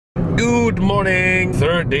Good morning!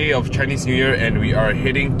 Third day of Chinese New Year and we are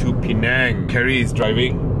heading to Penang. Carrie is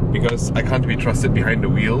driving because I can't be trusted behind the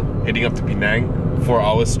wheel. Heading up to Penang 4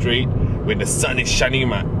 hours straight when the sun is shining in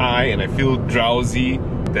my eye and I feel drowsy.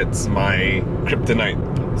 That's my kryptonite.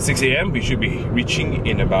 6 AM, we should be reaching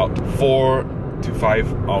in about 4 to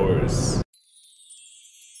 5 hours.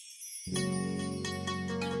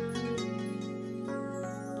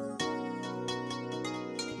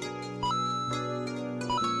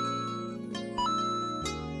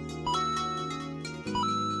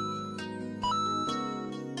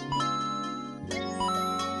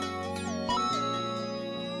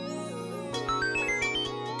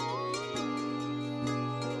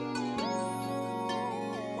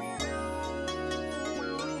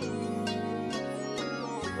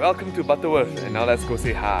 Welcome to Butterworth, and now let's go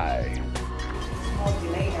say hi.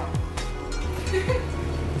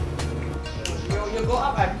 You go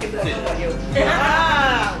up and give the you.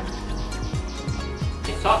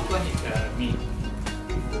 The soft one is meat.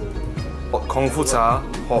 Kung Fu Cha,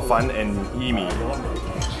 Hor Fun and Yi Mi.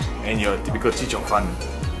 And your typical Chi Chong Fan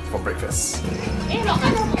for breakfast.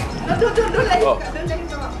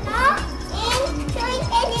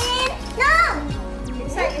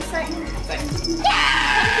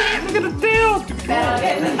 Look at the tail!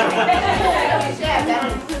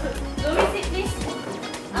 Louis, sit please.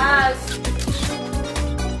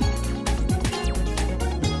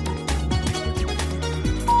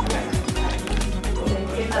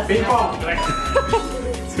 Ping pong.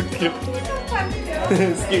 So cute.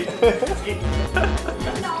 Skip.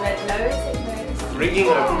 Ringing a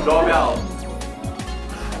doorbell.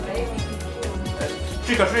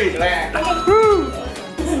 Trick or treat.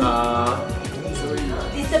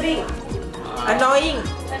 Disturbing. Annoying.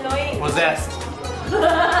 Possessed.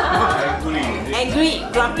 Angry.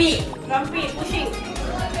 Grumpy. Pushing.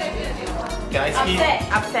 Can I speak?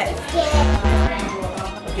 Upset.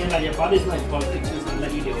 Okay, like your father is not in politics, so I'll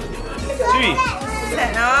let you deal with it. Chewy!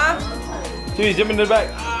 Upset, no? Chewy, jump in the back.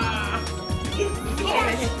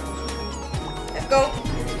 Let's go.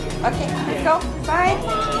 Okay, let's go. Bye.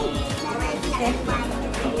 Okay.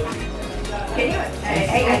 Can you? I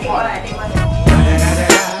think one.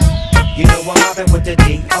 You know what happened with the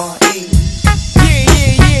D.R.E.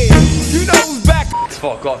 Yeah. You know who's back! It's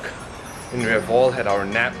 4 o'clock and we have all had our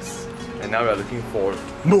naps and now we are looking for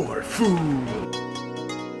more food.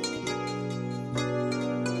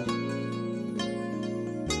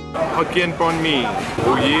 Hokkien prawn mee.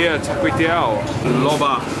 Oh yeah, char kway teow.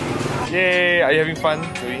 Loba. Yay! Are you having fun,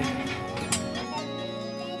 Zoe?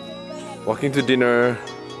 Walking to dinner.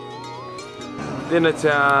 Dinner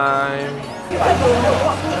time.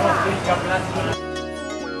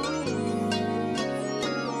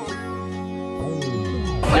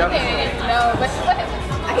 Yep. No, but what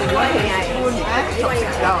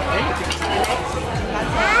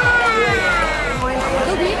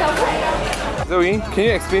Zoe, can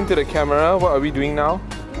you explain to the camera what are we doing now?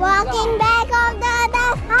 Walking back of the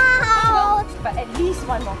house. But at least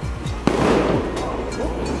one more.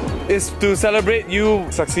 It's to celebrate you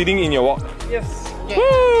succeeding in your walk. Yes.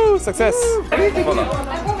 Woo! Success! Hold on.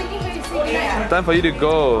 Time for you to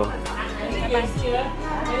go.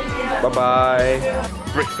 Bye-bye.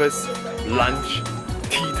 Breakfast, lunch,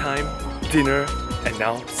 tea time, dinner, and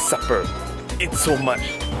now supper. It's so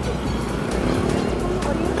much.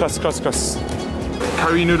 Crust.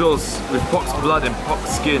 Curry noodles with pork's blood and pork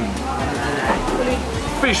skin.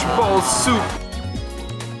 Fish ball soup.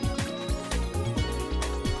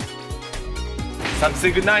 Time to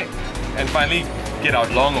say goodnight and finally get our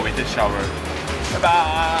long-awaited shower.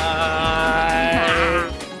 Bye-bye!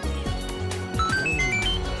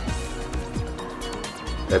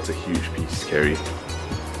 That's a huge piece, Carrie.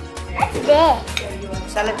 What's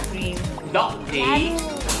this? Salad cream. Dog day.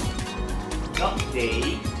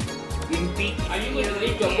 Wimpy. Are you going to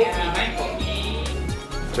leave your book behind for me?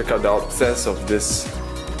 Check out the obsess of this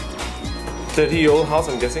 30-year-old house,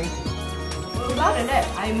 I'm guessing. More than that,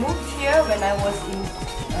 I moved here when I was in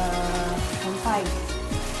Form 5.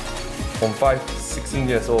 From 5, 16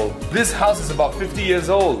 years old. This house is about 50 years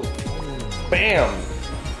old. Bam!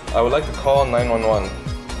 I would like to call 911.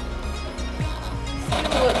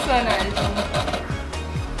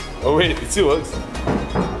 Oh wait, it still works.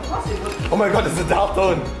 Oh my god, it's a dial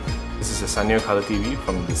tone! This is a Sanyo color TV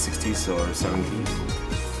from the 60s or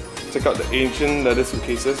 70s. Check out the ancient leather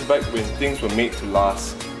suitcases back when things were made to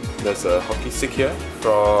last. There's a hockey stick here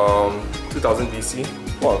from 2000 BC.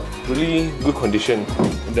 Wow, really good condition.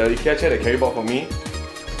 The IKEA chair that Carrie bought for me,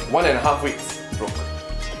 1.5 weeks broke.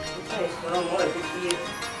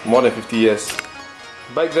 More than 50 years.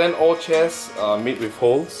 Back then, all chairs are made with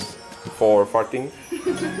holes for farting.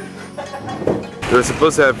 We were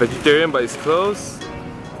supposed to have vegetarian, but it's closed.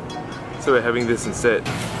 So we're having this instead.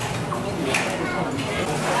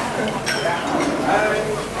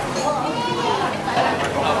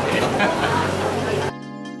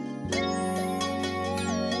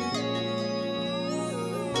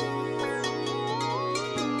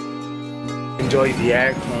 Enjoy the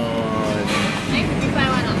aircon.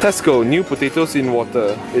 Tesco, new potatoes in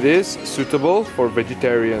water. It is suitable for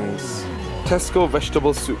vegetarians. Tesco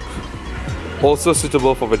vegetable soup. Also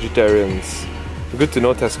suitable for vegetarians. Good to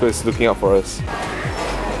know Tesco is looking out for us.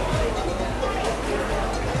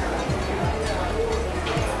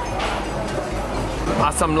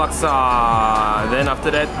 Asam laksa. Then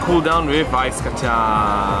after that, cool down with ice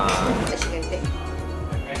kacang.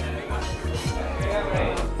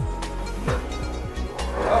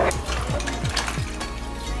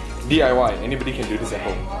 DIY, anybody can do this at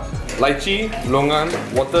home. Lychee, longan,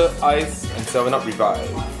 water, ice, and 7-Up Revive.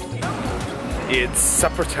 It's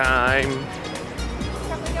supper time.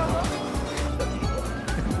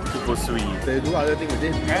 Super sweet. They do other things with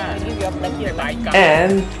it.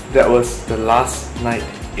 And that was the last night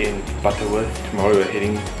in Butterworth. Tomorrow we're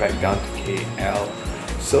heading back down to KL.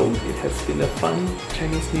 So it has been a fun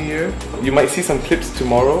Chinese New Year. You might see some clips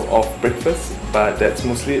tomorrow of breakfast, but that's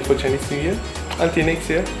mostly it for Chinese New Year. Until next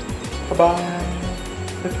year. Bye-bye.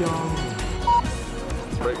 Love y'all.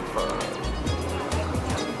 Breakfast.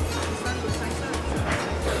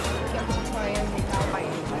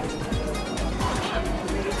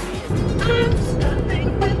 I'm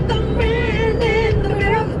standing with the man in the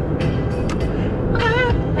mirror.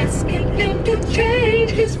 I'm asking him to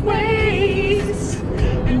change his ways.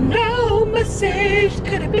 And no message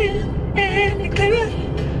could have been any clearer.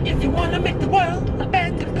 If you want to make the world a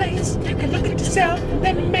better place, take a look at yourself and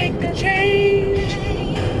then make a change.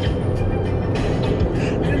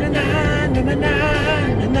 Na na na na na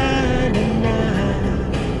na na na.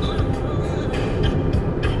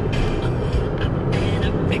 I've been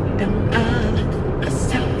a victim of a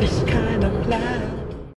selfish kind of love.